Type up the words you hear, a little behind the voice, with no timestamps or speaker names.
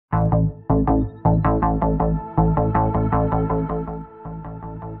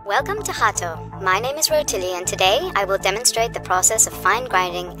Welcome to Hatho. My name is Rotili and today I will demonstrate the process of fine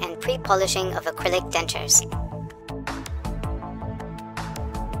grinding and pre-polishing of acrylic dentures.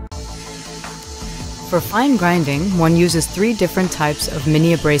 For fine grinding, one uses 3 different types of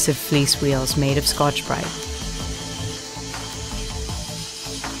mini abrasive fleece wheels made of Scotch-Brite.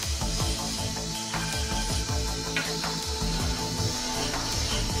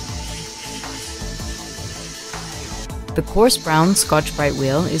 The coarse brown Scotch-Brite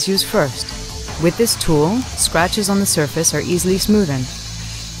wheel is used first. With this tool, scratches on the surface are easily smoothened.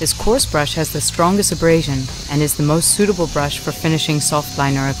 This coarse brush has the strongest abrasion and is the most suitable brush for finishing soft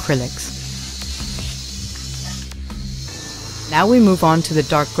liner acrylics. Now we move on to the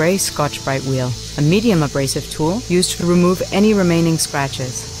dark grey Scotch-Brite wheel, a medium abrasive tool used to remove any remaining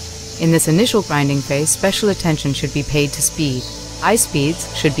scratches. In this initial grinding phase, special attention should be paid to speed. High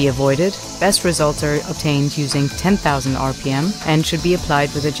speeds should be avoided. Best results are obtained using 10,000 RPM and should be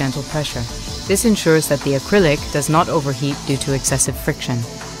applied with a gentle pressure. This ensures that the acrylic does not overheat due to excessive friction.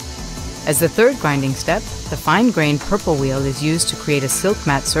 As the third grinding step, the fine-grained purple wheel is used to create a silk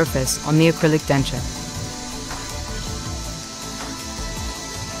matte surface on the acrylic denture.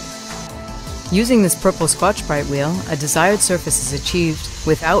 Using this purple Scotch-Brite wheel, a desired surface is achieved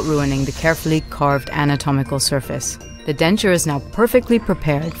without ruining the carefully carved anatomical surface. The denture is now perfectly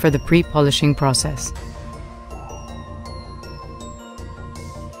prepared for the pre-polishing process.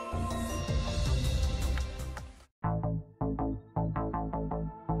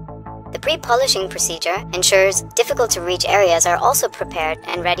 The pre-polishing procedure ensures difficult-to-reach areas are also prepared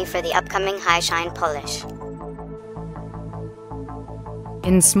and ready for the upcoming high-shine polish.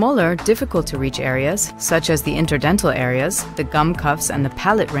 In smaller, difficult-to-reach areas, such as the interdental areas, the gum cuffs and the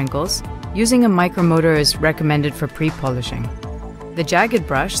palate wrinkles, using a micromotor is recommended for pre-polishing. The jagged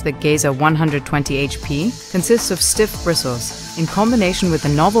brush, the Geza 120 HP, consists of stiff bristles. In combination with the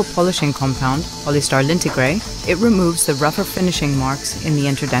novel polishing compound, polystar lintigray, it removes the rougher finishing marks in the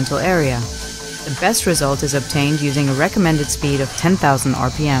interdental area. The best result is obtained using a recommended speed of 10,000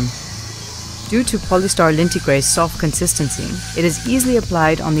 RPM. Due to polystar lintigray's soft consistency, it is easily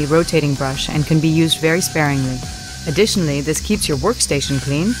applied on the rotating brush and can be used very sparingly. Additionally, this keeps your workstation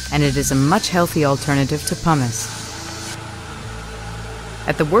clean and it is a much healthier alternative to pumice.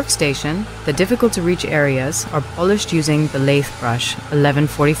 At the workstation, the difficult-to-reach areas are polished using the lathe brush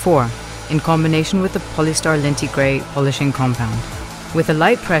 1144 in combination with the polystar lintigray polishing compound. With a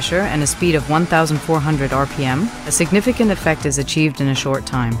light pressure and a speed of 1400 RPM, a significant effect is achieved in a short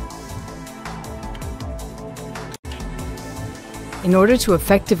time. In order to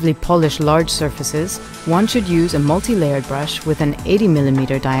effectively polish large surfaces, one should use a multi-layered brush with an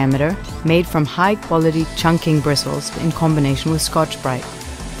 80mm diameter made from high-quality chunking bristles in combination with Scotch-Brite.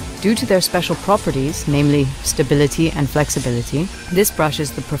 Due to their special properties, namely stability and flexibility, this brush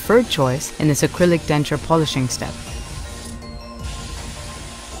is the preferred choice in this acrylic denture polishing step.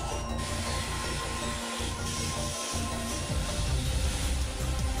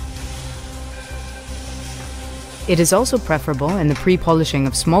 It is also preferable in the pre-polishing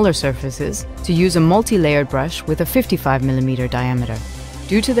of smaller surfaces to use a multi-layered brush with a 55mm diameter.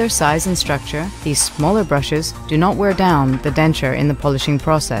 Due to their size and structure, these smaller brushes do not wear down the denture in the polishing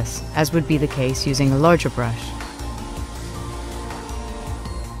process, as would be the case using a larger brush.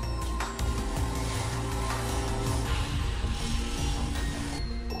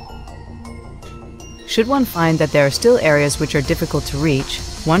 Should one find that there are still areas which are difficult to reach,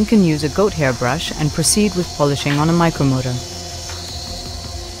 one can use a goat hair brush and proceed with polishing on a micromotor.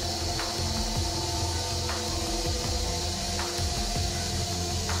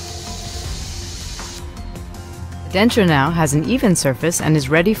 The denture now has an even surface and is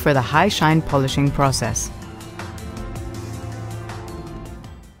ready for the high shine polishing process.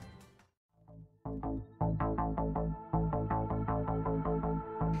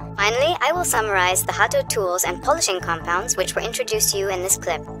 Finally, I will summarize the Hatho tools and polishing compounds which were introduced to you in this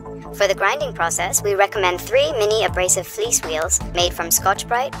clip. For the grinding process, we recommend 3 mini abrasive fleece wheels made from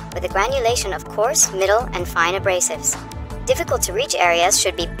Scotch-Brite with a granulation of coarse, middle, and fine abrasives. Difficult-to-reach areas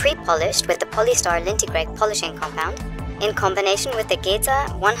should be pre-polished with the polystar lintigray polishing compound in combination with the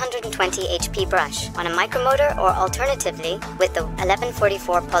Geza 120 HP brush on a micromotor or alternatively with the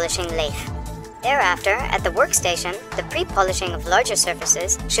 1144 polishing lathe. Thereafter, at the workstation, the pre-polishing of larger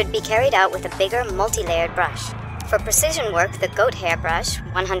surfaces should be carried out with a bigger multi-layered brush. For precision work, the goat hair brush,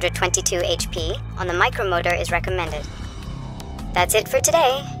 122 HP, on the micromotor is recommended. That's it for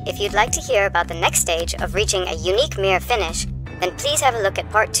today. If you'd like to hear about the next stage of reaching a unique mirror finish, then please have a look at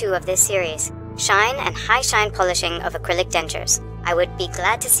part 2 of this series, Shine and High Shine Polishing of Acrylic Dentures. I would be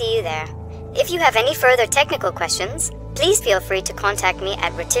glad to see you there. If you have any further technical questions, Please feel free to contact me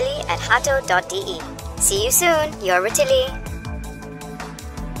at rotili@hatho.de. See you soon, your Rotili!